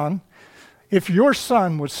feel, son, if your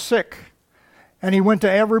son was sick and he went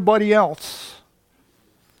to everybody else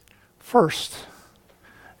first,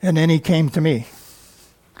 and then he came to me?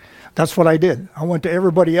 That's what I did. I went to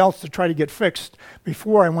everybody else to try to get fixed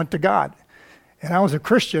before I went to God. And I was a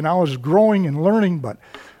Christian. I was growing and learning, but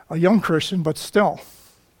a young Christian, but still.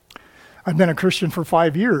 I'd been a Christian for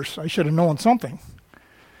 5 years. I should have known something.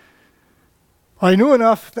 I knew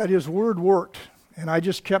enough that his word worked, and I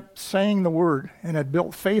just kept saying the word, and it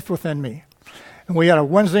built faith within me. And we had a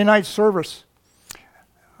Wednesday night service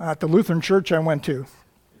at the Lutheran church I went to.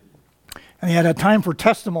 And he had a time for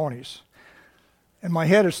testimonies. And my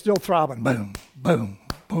head is still throbbing. Boom, boom,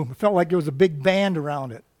 boom. It felt like there was a big band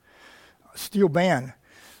around it, a steel band.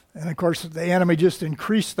 And of course, the enemy just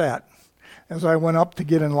increased that as I went up to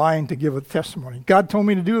get in line to give a testimony. God told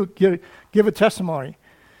me to give a testimony.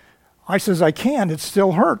 I says, I can't. It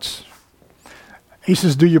still hurts. He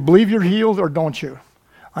says, do you believe you're healed or don't you?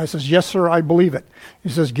 I says, yes, sir, I believe it. He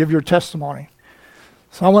says, give your testimony.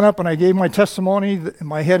 So I went up and I gave my testimony.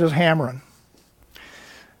 My head is hammering.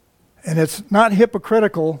 And it's not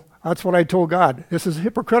hypocritical. That's what I told God. This is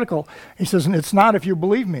hypocritical. He says, and it's not if you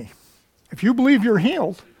believe me. If you believe you're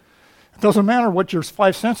healed, it doesn't matter what your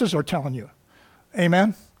five senses are telling you.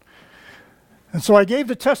 Amen? And so I gave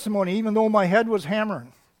the testimony even though my head was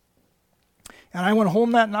hammering. And I went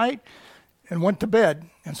home that night and went to bed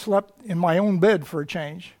and slept in my own bed for a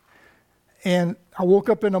change. And I woke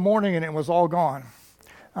up in the morning and it was all gone.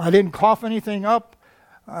 I didn't cough anything up.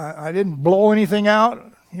 I didn't blow anything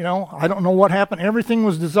out. You know, I don't know what happened. Everything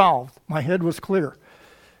was dissolved. My head was clear.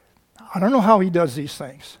 I don't know how he does these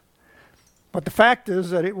things. But the fact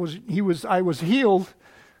is that I was healed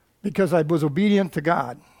because I was obedient to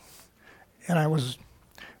God. And I was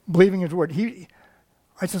believing his word.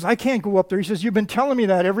 I says, I can't go up there. He says, you've been telling me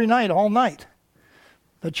that every night, all night,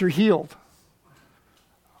 that you're healed.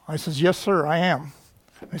 I says, yes, sir, I am.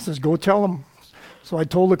 He says, go tell them. So I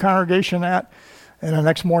told the congregation that, and the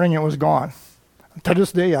next morning it was gone. To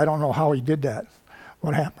this day, I don't know how he did that,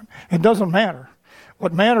 what happened. It doesn't matter.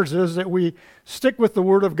 What matters is that we stick with the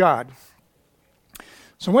Word of God.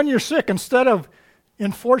 So when you're sick, instead of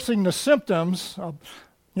enforcing the symptoms of,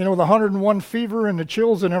 the 101 fever and the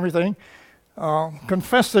chills and everything,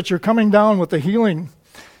 confess that you're coming down with the healing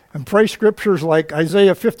and pray scriptures like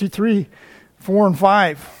Isaiah 53, 4 and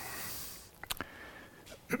 5.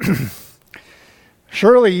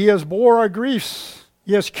 Surely he has bore our griefs.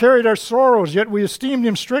 He has carried our sorrows, yet we esteemed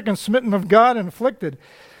him stricken, smitten of God, and afflicted.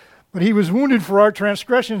 But he was wounded for our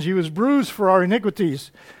transgressions. He was bruised for our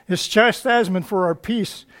iniquities. His chastisement for our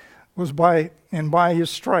peace was by his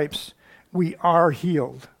stripes we are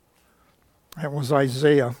healed. That was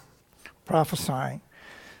Isaiah prophesying.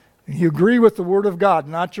 And you agree with the Word of God,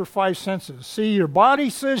 not your five senses. See, your body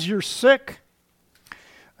says you're sick.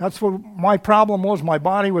 That's what my problem was. My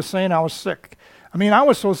body was saying I was sick. I mean, I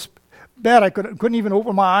was so bad I couldn't even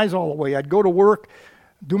open my eyes all the way. I'd go to work,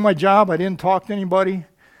 do my job. I didn't talk to anybody.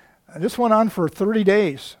 This went on for 30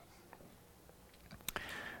 days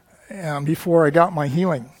before I got my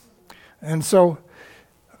healing. And so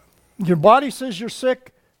your body says you're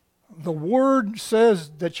sick. The Word says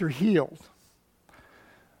that you're healed.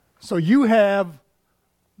 So you have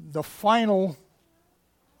the final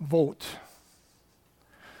vote.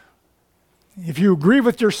 If you agree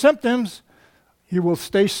with your symptoms, you will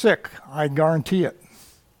stay sick. I guarantee it.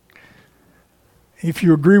 If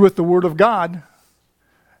you agree with the Word of God,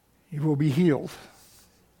 you will be healed.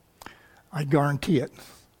 I guarantee it.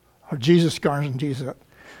 Or Jesus guarantees it.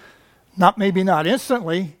 Maybe not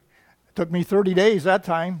instantly. It took me 30 days that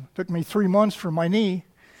time. It took me 3 months for my knee.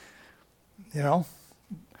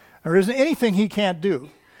 There isn't anything he can't do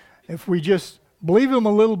if we just believe him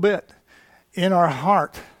a little bit in our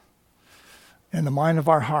heart, in the mind of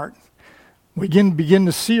our heart. We can begin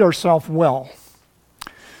to see ourselves well.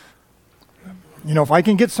 If I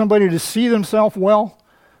can get somebody to see themselves well,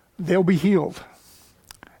 they'll be healed.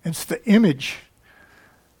 It's the image.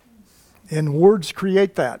 And words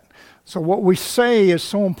create that. So what we say is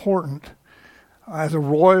so important as a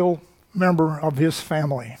royal member of his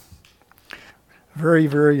family. Very,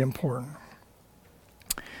 very important.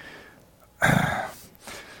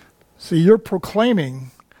 See, you're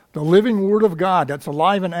proclaiming the living Word of God that's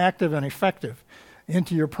alive and active and effective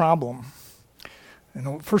into your problem.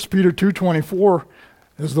 1 Peter 2:24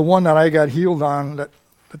 is the one that I got healed on, that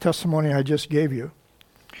the testimony I just gave you.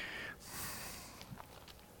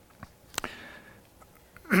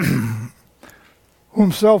 Who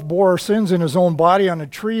himself bore our sins in his own body on a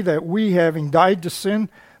tree, that we, having died to sin,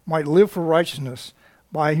 might live for righteousness,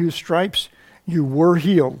 by whose stripes you were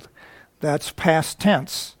healed. That's past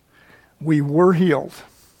tense. We were healed.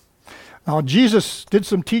 Now, Jesus did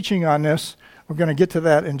some teaching on this. We're going to get to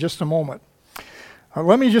that in just a moment.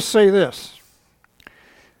 Let me just say this.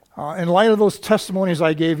 In light of those testimonies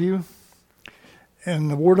I gave you and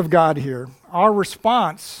the Word of God here, our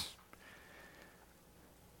response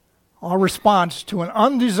to an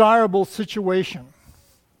undesirable situation,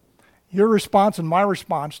 your response and my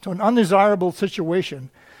response to an undesirable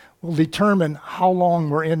situation will determine how long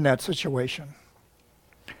we're in that situation.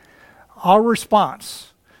 Our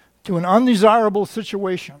response to an undesirable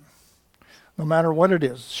situation, no matter what it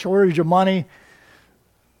is, shortage of money,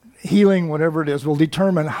 healing, whatever it is, will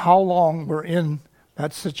determine how long we're in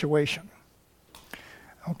that situation.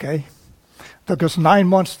 Okay? Took us 9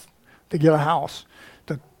 months to get a house.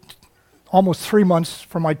 Took almost 3 months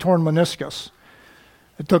for my torn meniscus.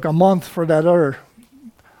 It took a month for that other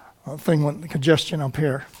thing with the congestion up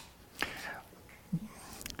here.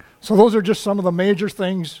 So those are just some of the major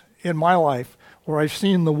things in my life where I've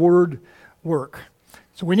seen the Word work.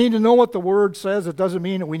 So we need to know what the Word says. It doesn't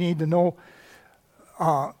mean that we need to know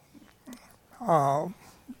the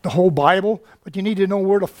whole Bible, but you need to know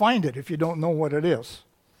where to find it if you don't know what it is.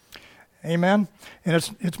 Amen? And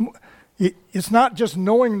it's not just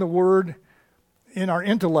knowing the Word in our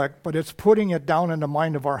intellect, but it's putting it down in the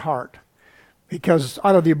mind of our heart. Because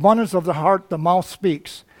out of the abundance of the heart, the mouth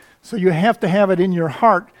speaks. So you have to have it in your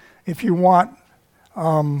heart if you want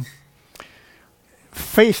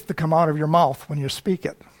faith to come out of your mouth when you speak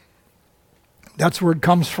it. That's where it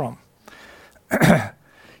comes from.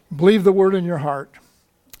 Believe the word in your heart,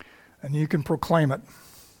 and you can proclaim it.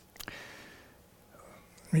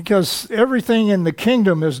 Because everything in the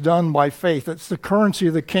kingdom is done by faith. It's the currency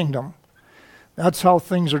of the kingdom. That's how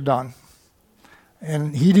things are done.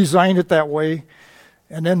 And he designed it that way,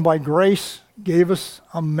 and then by grace gave us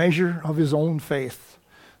a measure of his own faith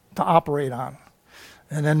to operate on.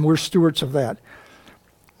 And then we're stewards of that.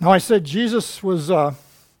 Now I said Jesus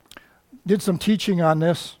did some teaching on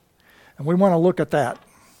this, and we want to look at that.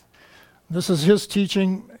 This is his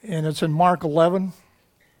teaching, and it's in Mark 11,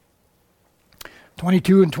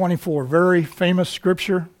 22 and 24. Very famous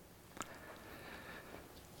scripture.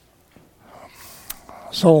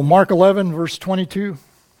 So Mark 11, verse 22.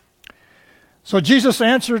 So Jesus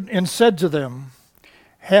answered and said to them,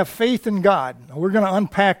 have faith in God. Now we're going to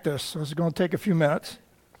unpack this, so it's going to take a few minutes.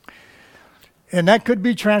 And that could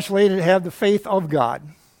be translated, have the faith of God.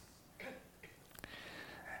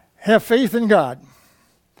 Have faith in God.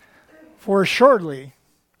 For assuredly,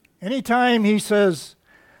 anytime he says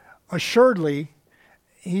assuredly,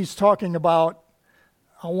 he's talking about,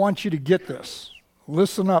 I want you to get this.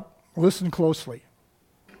 Listen up, listen closely.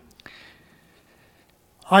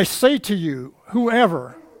 I say to you,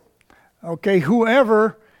 whoever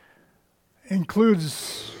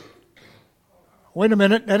includes, wait a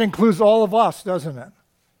minute, that includes all of us, doesn't it?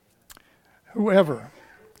 Whoever.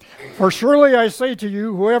 For surely I say to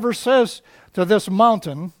you, whoever says to this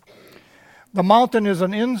mountain, the mountain is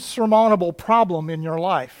an insurmountable problem in your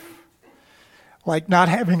life, like not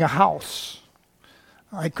having a house.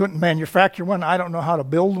 I couldn't manufacture one, I don't know how to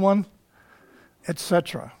build one,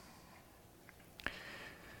 etc.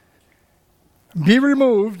 Be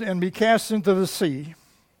removed and be cast into the sea,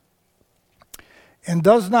 and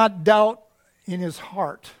does not doubt in his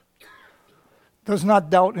heart. Does not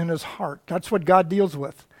doubt in his heart. That's what God deals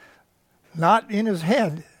with. Not in his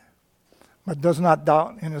head, but does not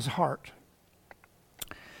doubt in his heart.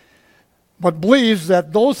 But believes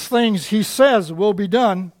that those things he says will be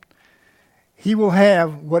done, he will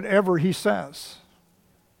have whatever he says.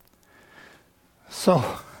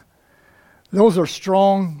 So, those are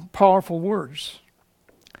strong, powerful words.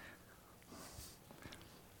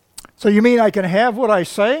 So you mean I can have what I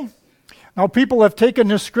say? Now people have taken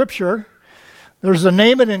this scripture. There's the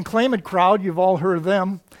name it and claim it crowd. You've all heard of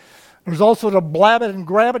them. There's also the blab it and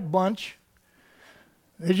grab it bunch.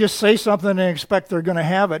 They just say something and expect they're going to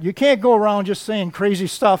have it. You can't go around just saying crazy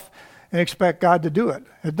stuff and expect God to do it.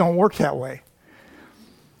 It don't work that way.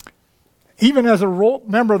 Even as a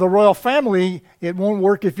member of the royal family, it won't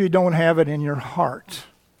work if you don't have it in your heart.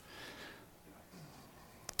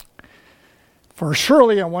 For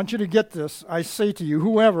surely, I want you to get this, I say to you,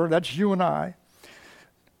 whoever, that's you and I,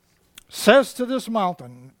 says to this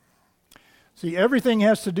mountain, see, everything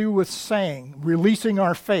has to do with saying, releasing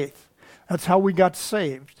our faith. That's how we got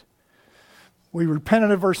saved. We repented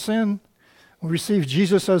of our sin. We received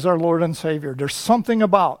Jesus as our Lord and Savior. There's something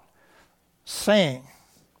about saying.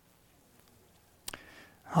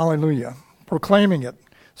 Hallelujah. Proclaiming it.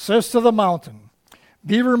 Says to the mountain,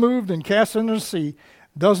 be removed and cast into the sea.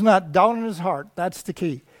 Does not doubt in his heart. That's the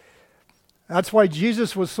key. That's why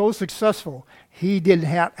Jesus was so successful. He didn't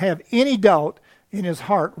have any doubt in his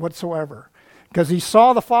heart whatsoever. Because he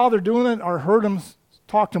saw the Father doing it or heard him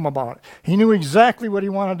talk to him about it. He knew exactly what he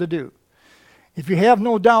wanted to do. If you have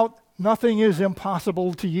no doubt, nothing is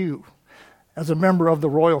impossible to you as a member of the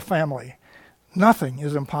royal family. Nothing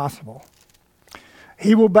is impossible.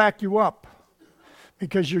 He will back you up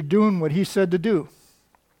because you're doing what he said to do.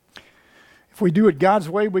 If we do it God's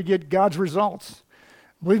way, we get God's results.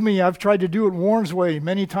 Believe me, I've tried to do it Warren's way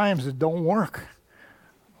many times. It don't work.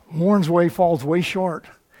 Warren's way falls way short.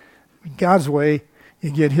 God's way, you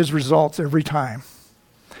get his results every time.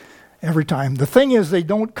 Every time. The thing is, they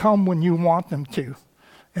don't come when you want them to.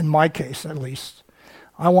 In my case, at least.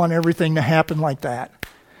 I want everything to happen like that.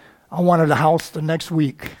 I wanted a house the next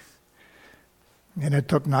week. And it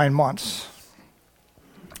took 9 months.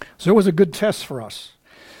 So it was a good test for us.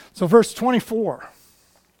 So verse 24.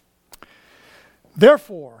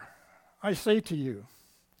 Therefore, I say to you,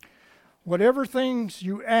 whatever things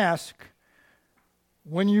you ask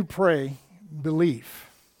when you pray, believe.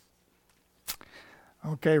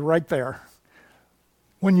 Okay, right there.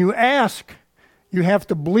 When you ask, you have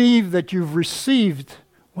to believe that you've received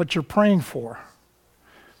what you're praying for.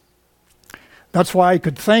 That's why I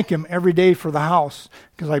could thank him every day for the house,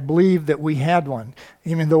 because I believed that we had one.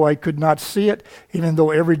 Even though I could not see it, even though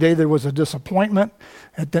every day there was a disappointment,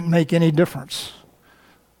 it didn't make any difference.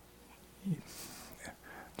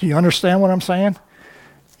 Do you understand what I'm saying?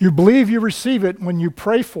 You believe you receive it when you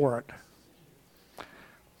pray for it.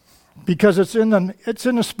 Because it's in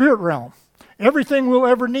the spirit realm. Everything we'll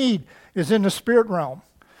ever need is in the spirit realm,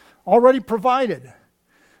 already provided.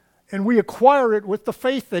 And we acquire it with the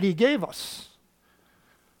faith that he gave us.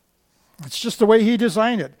 It's just the way he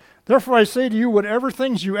designed it. Therefore I say to you, whatever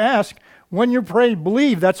things you ask, when you pray,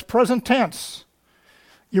 believe. That's present tense.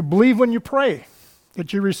 You believe when you pray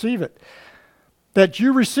that you receive it. That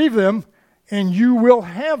you receive them and you will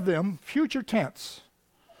have them, future tense.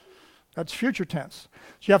 That's future tense.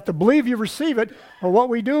 So you have to believe you receive it, or what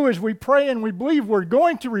we do is we pray and we believe we're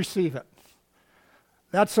going to receive it.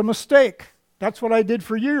 That's a mistake. That's what I did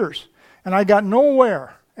for years. And I got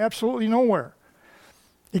nowhere, absolutely nowhere.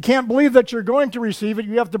 You can't believe that you're going to receive it.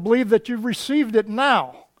 You have to believe that you've received it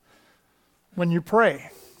now when you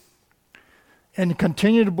pray. And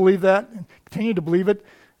continue to believe that, and continue to believe it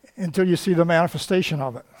until you see the manifestation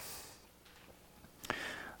of it.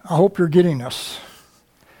 I hope you're getting this.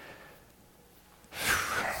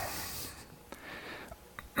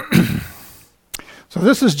 So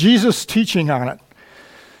this is Jesus' teaching on it.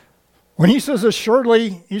 When he says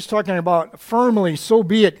assuredly, he's talking about firmly, so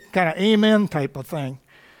be it, kind of amen type of thing.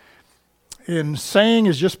 And saying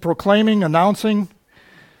is just proclaiming, announcing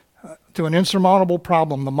to an insurmountable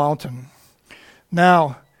problem, the mountain.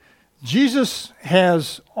 Now, Jesus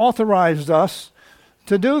has authorized us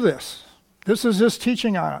to do this. This is his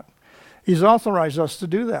teaching on it. He's authorized us to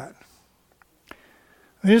do that.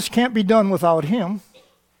 This can't be done without him.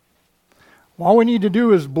 All we need to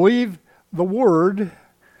do is believe the word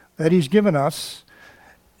that he's given us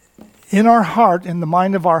in our heart, in the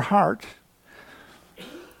mind of our heart.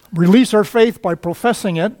 Release our faith by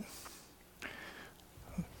professing it.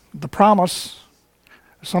 The promise,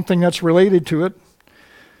 something that's related to it,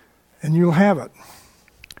 and you'll have it.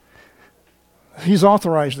 He's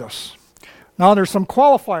authorized us. Now there's some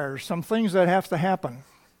qualifiers, some things that have to happen.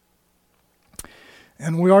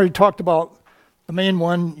 And we already talked about the main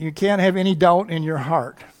one. You can't have any doubt in your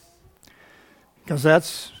heart, because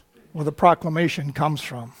that's where the proclamation comes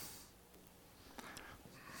from.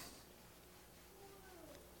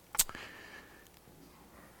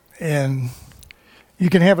 And you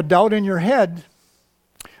can have a doubt in your head.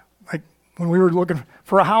 Like when we were looking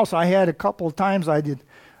for a house, I had a couple of times I did,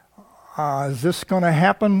 is this going to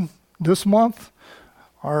happen this month?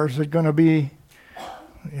 Or is it going to be,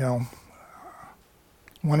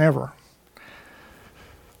 whenever?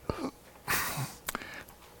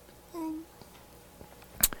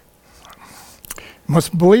 You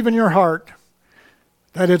must believe in your heart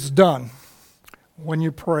that it's done when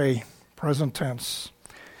you pray, present tense.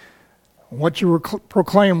 What you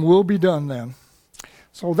proclaim will be done then.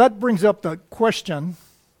 So that brings up the question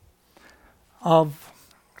of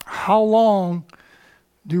how long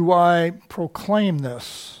do I proclaim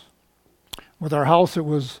this? With our house, it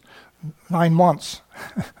was 9 months.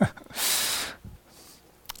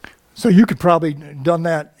 So you could probably done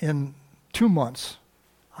that in 2 months.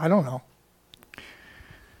 I don't know.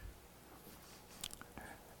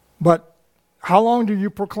 But how long do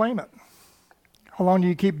you proclaim it? How long do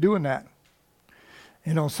you keep doing that?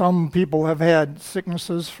 Some people have had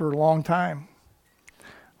sicknesses for a long time.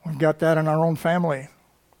 We've got that in our own family.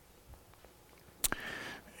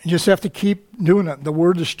 You just have to keep doing it. The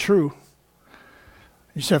word is true.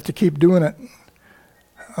 You just have to keep doing it.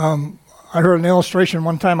 I heard an illustration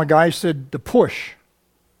one time. A guy said to push.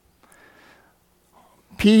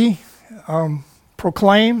 P,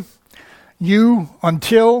 proclaim. U,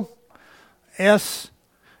 until. S,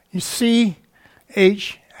 C,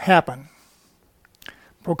 H, happen.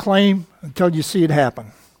 Proclaim until you see it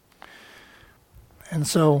happen. And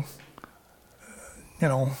so,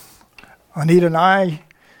 Anita and I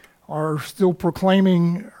are still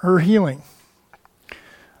proclaiming her healing.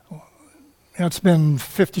 It's been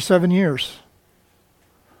 57 years.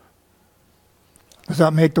 Does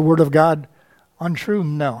that make the Word of God untrue?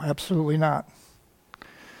 No, absolutely not.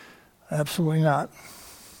 Absolutely not.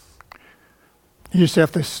 You just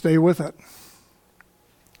have to stay with it.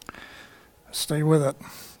 Stay with it.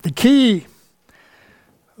 The key,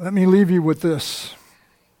 let me leave you with this.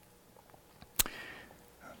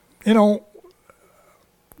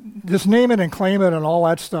 just name it and claim it and all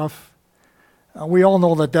that stuff, we all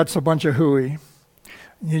know that that's a bunch of hooey.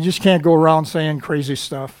 You just can't go around saying crazy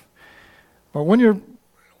stuff. But when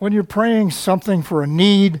you're praying something for a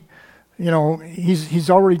need, he's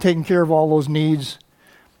already taken care of all those needs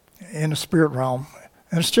in the spirit realm.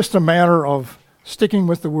 And it's just a matter of sticking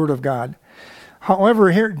with the Word of God.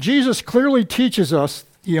 However, here Jesus clearly teaches us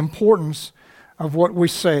the importance of what we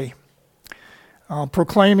say.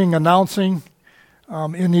 Proclaiming, announcing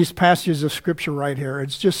in these passages of Scripture right here.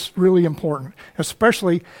 It's just really important,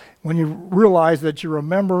 especially when you realize that you're a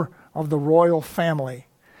member of the royal family.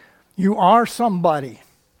 You are somebody.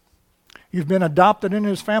 You've been adopted into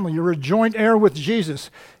his family. You're a joint heir with Jesus.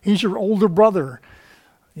 He's your older brother.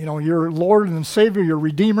 Your Lord and Savior, your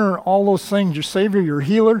Redeemer, all those things. Your Savior, your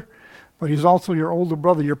healer, but he's also your older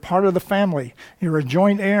brother. You're part of the family. You're a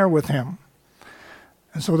joint heir with him.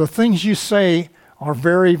 And so the things you say are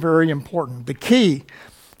very, very important. The key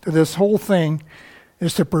to this whole thing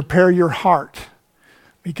is to prepare your heart,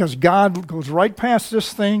 because God goes right past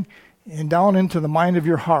this thing and down into the mind of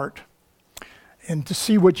your heart, and to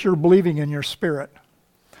see what you're believing in your spirit.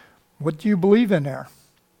 What do you believe in there?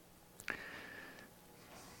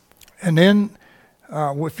 And then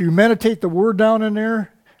if you meditate the word down in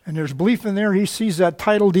there, and there's belief in there, he sees that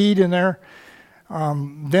title deed in there,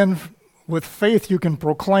 then with faith you can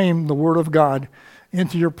proclaim the word of God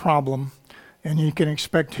into your problem, and you can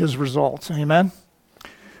expect his results. Amen?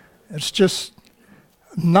 It's just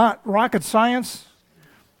not rocket science,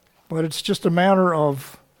 but it's just a matter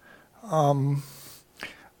of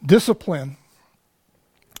discipline.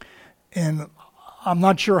 And I'm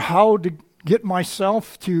not sure how to get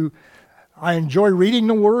myself to, I enjoy reading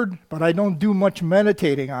the Word, but I don't do much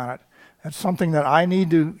meditating on it. That's something that I need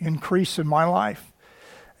to increase in my life.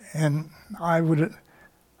 And I would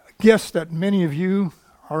guess that many of you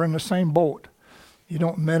are in the same boat. You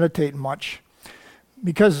don't meditate much.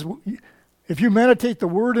 Because if you meditate the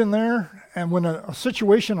Word in there, and when a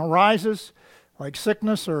situation arises, like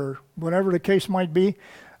sickness or whatever the case might be,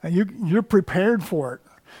 you're prepared for it.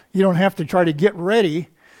 You don't have to try to get ready.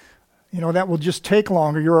 That will just take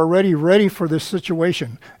longer. You're already ready for this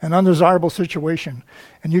situation, an undesirable situation,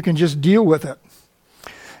 and you can just deal with it.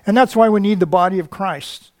 And that's why we need the body of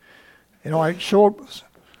Christ. I sure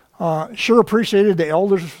appreciated the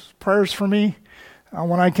elders' prayers for me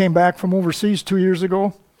when I came back from overseas 2 years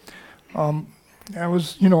ago. That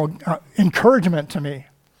was, encouragement to me.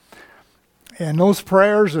 And those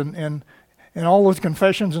prayers and all those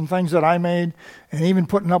confessions and things that I made, and even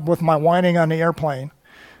putting up with my whining on the airplane,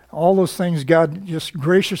 all those things, God just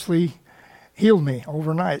graciously healed me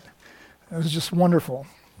overnight. It was just wonderful.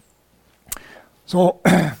 So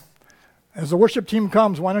as the worship team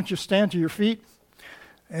comes, why don't you stand to your feet?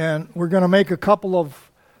 And we're going to make a couple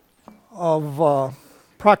of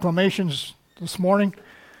proclamations this morning.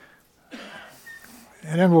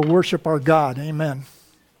 And then we'll worship our God. Amen.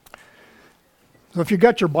 So if you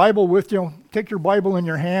got your Bible with you, take your Bible in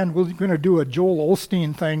your hand. We're going to do a Joel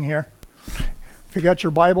Osteen thing here. If you got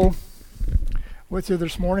your Bible with you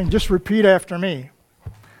this morning, just repeat after me.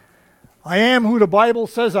 I am who the Bible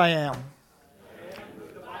says I am.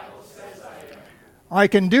 I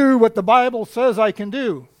can do what the Bible says I can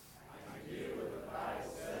do.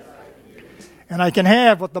 And I can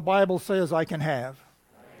have what the Bible says I can have.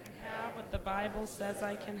 The Bible says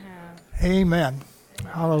I can have. Amen.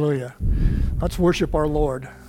 Hallelujah. Let's worship our Lord.